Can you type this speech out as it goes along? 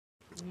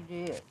We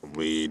did.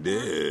 We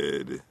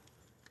did.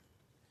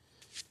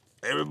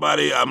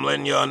 Everybody, I'm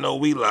letting y'all know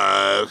we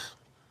live.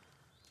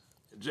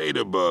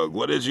 Jadabug,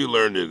 what did you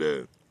learn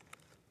today?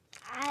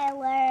 I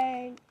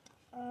learned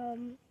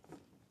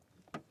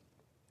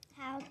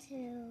how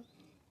to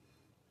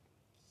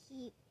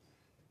keep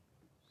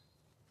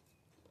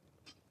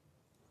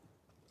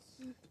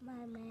my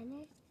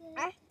manners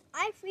good.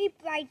 I sleep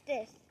like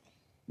this.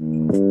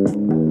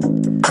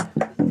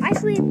 I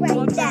sleep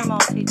like that. I'll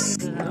teach you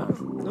to know.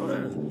 Go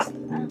ahead.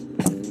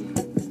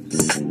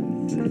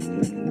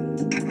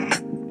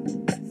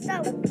 So.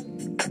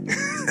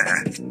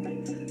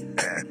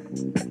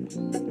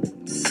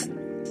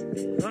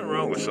 Nothing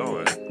wrong with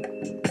sewing.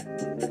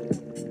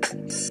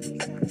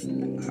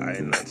 I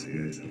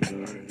enunciate. I'm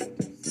sorry.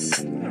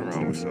 Nothing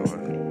wrong with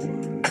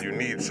sewing. You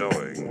need sewing.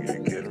 Are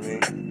you kidding me?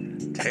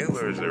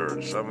 Tailors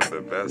are some of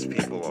the best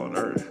people on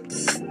earth.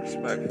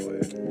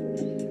 Respectfully.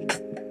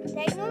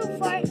 Thank you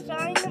for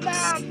showing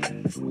about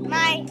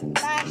my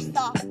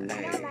stuff.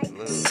 Hey,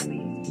 Lou,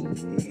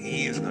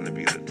 he is going to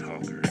be the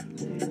talker.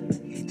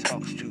 He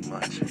talks too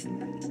much.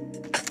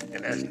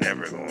 And that's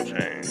never going to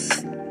change.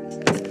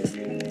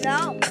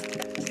 No.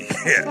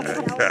 Yeah,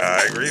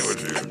 I agree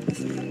with you.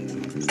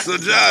 So,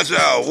 Josh,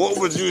 what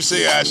would you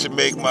say I should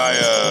make my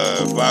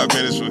 5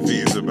 minutes with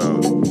fees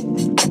about?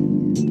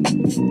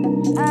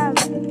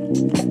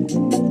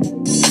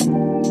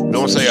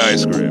 Don't say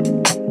ice cream.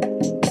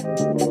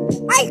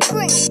 Ice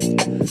cream.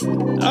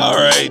 All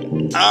right.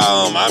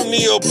 I'm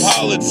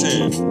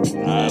Neapolitan.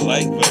 I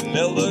like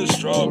vanilla,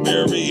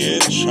 strawberry,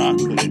 and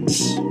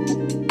chocolates.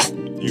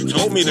 You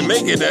told me to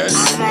make it that.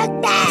 I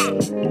like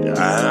that.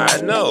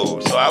 I know.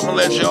 So I'm going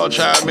to let y'all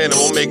chime in and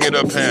we'll make it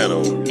a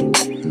panel.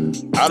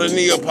 Out of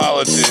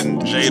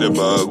Neapolitan,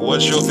 Jadabug,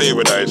 what's your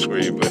favorite ice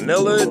cream?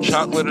 Vanilla,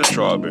 chocolate, or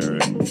strawberry?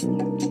 Chocolate.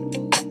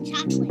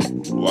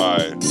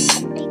 Why?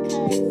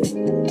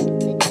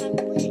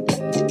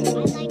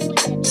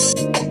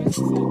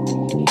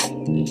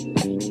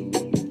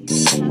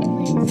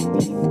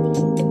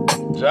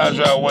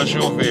 Jaja, what's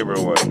your favorite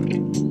one?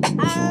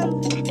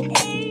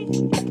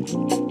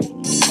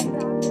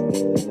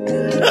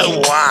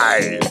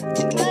 Why?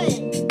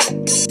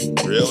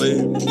 Really?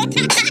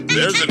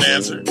 There's an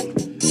answer.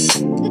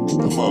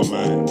 Come on,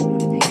 man.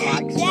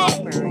 Like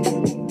strawberries.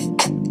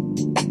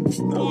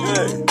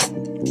 Okay.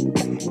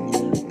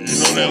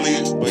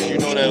 You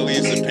know that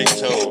leads to pink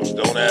toes.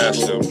 Don't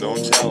ask them.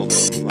 Don't tell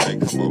them. Like,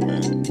 come on,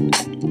 man.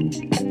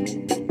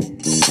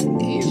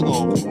 He's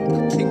going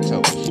pink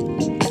toes.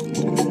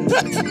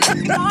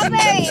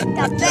 Strawberry is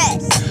the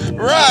best.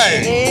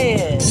 Right.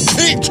 It is.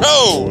 Pink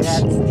toes.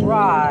 That's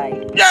right.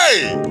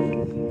 Yay.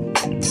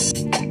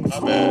 My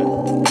bad.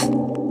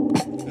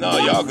 No,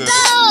 y'all good.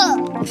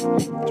 No!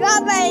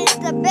 Strawberry is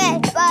the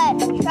best, but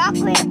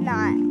chocolate is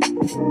not.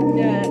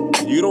 Yeah.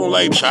 You don't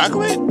like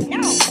chocolate?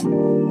 No.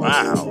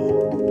 Wow.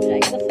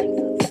 Jacob thinks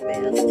it's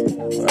best.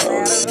 That's a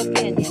matter of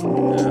opinion.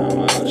 Yeah,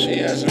 well, she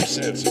has her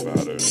sense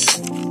about her.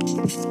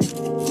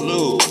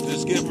 Lou,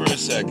 just give her a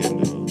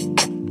second, though.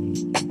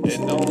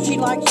 And don't. She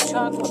likes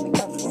chocolate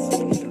because it's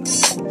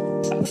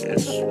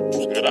sweet.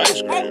 It's good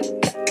ice cream.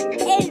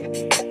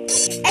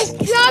 And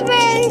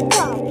strawberry is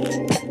the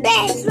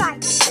best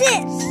like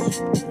this.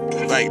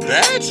 Like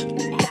that?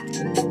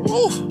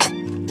 Ooh.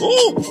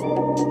 Ooh.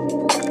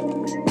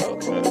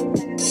 Okay.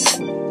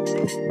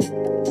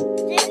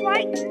 Just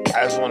like I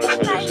just want to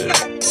finish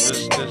it.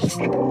 Just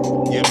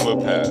give them a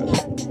pass.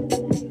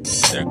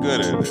 They're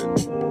good at it.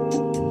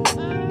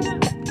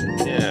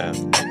 Yeah.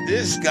 And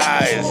this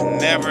guy is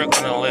never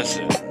going to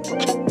listen.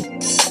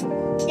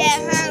 yeah,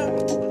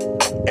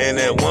 And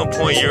at one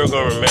point, you're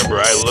going to remember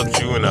I looked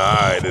you in the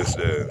eye and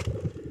said,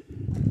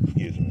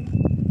 excuse me.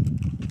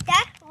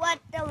 that's what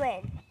the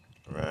wind.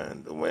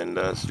 Right. The wind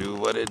does do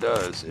what it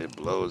does. It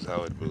blows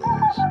how it blows.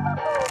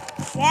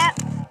 Yep.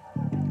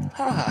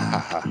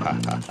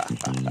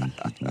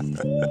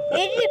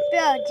 It didn't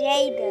blow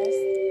Jada's.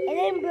 It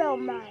didn't blow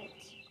mine.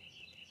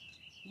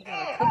 You got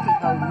a cookie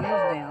holding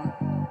yours down.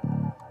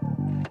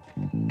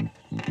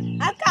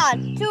 I got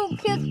 2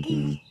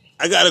 cookies.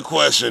 I got a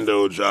question,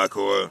 though,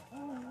 Jacor.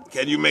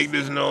 Can you make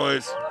this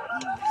noise?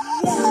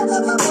 We don't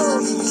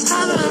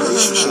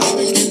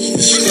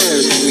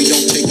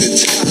take the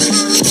time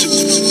to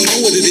know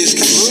what it is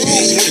to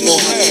know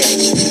how to.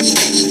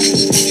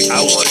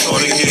 I want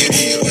you to give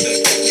me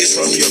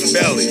from your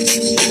belly,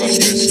 from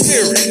your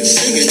spirit.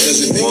 Singing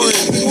doesn't make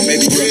it.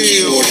 Maybe you're a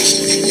keyboardist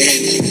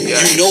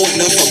and you know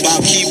enough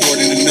about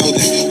keyboarding to know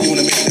that you want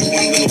to make that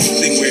one little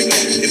thing where it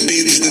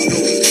Bailey's the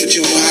note, but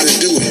you don't know how to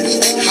do it.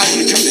 How do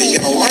you do that?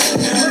 You gotta learn.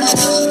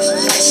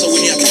 So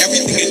when you have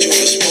everything at your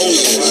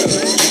disposal,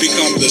 you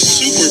become the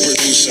super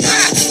producer,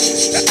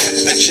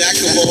 a jack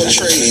of all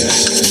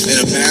trades, and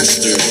a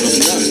master of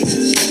none.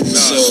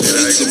 So to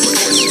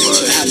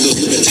have those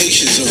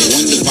limitations of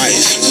one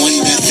device, one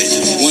method,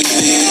 one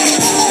thing.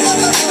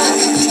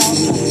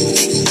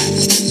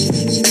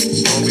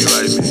 Don't be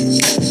like me.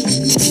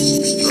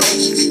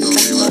 Trust. Don't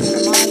be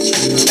like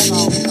me.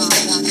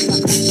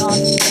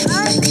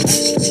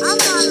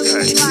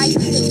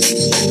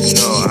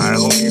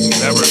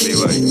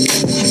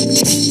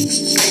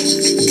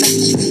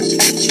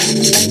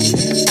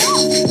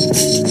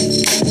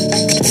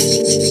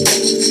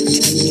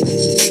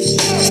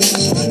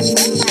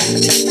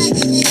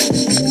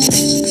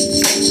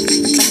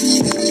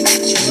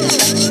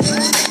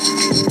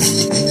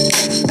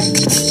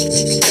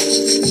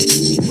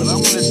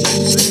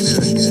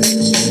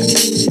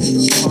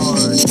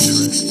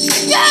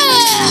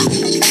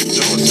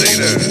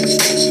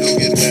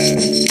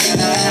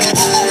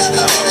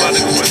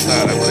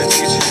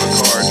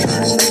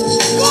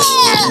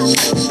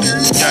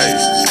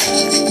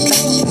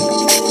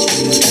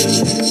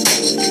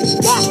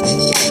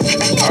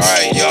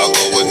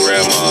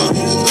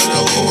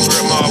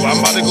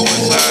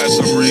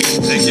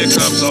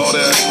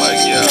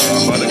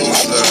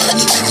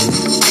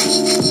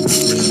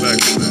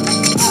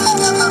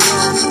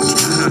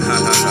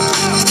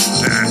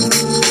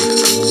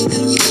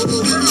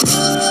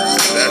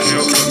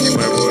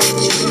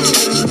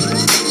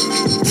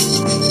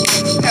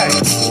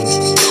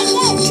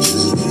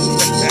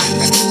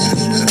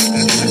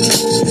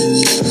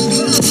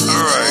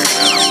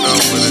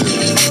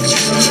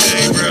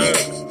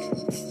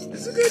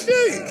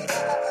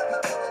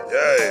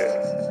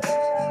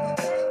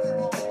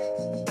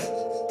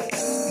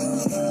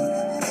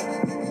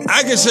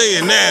 I can say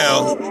it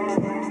now.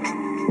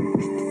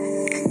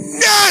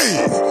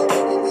 Yay!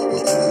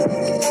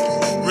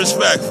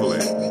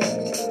 Respectfully.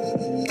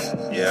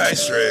 Yeah, I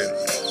straight.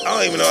 I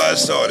don't even know how it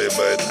started,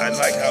 but I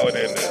like how it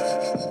ended.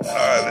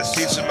 Alright, let's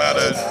teach them how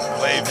to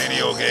play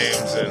video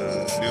games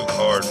and do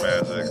card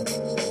magic.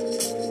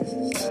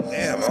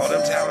 Damn, all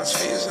them talents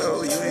for you,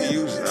 so you ain't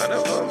use none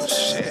of them?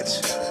 Shit.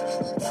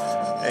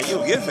 And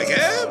you get for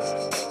gab?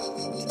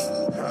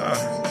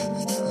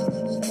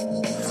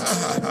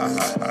 I'm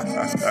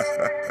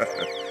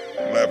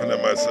laughing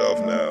at myself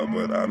now,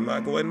 but I'm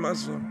not going to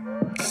muscle.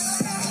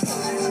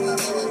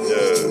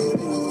 Yeah.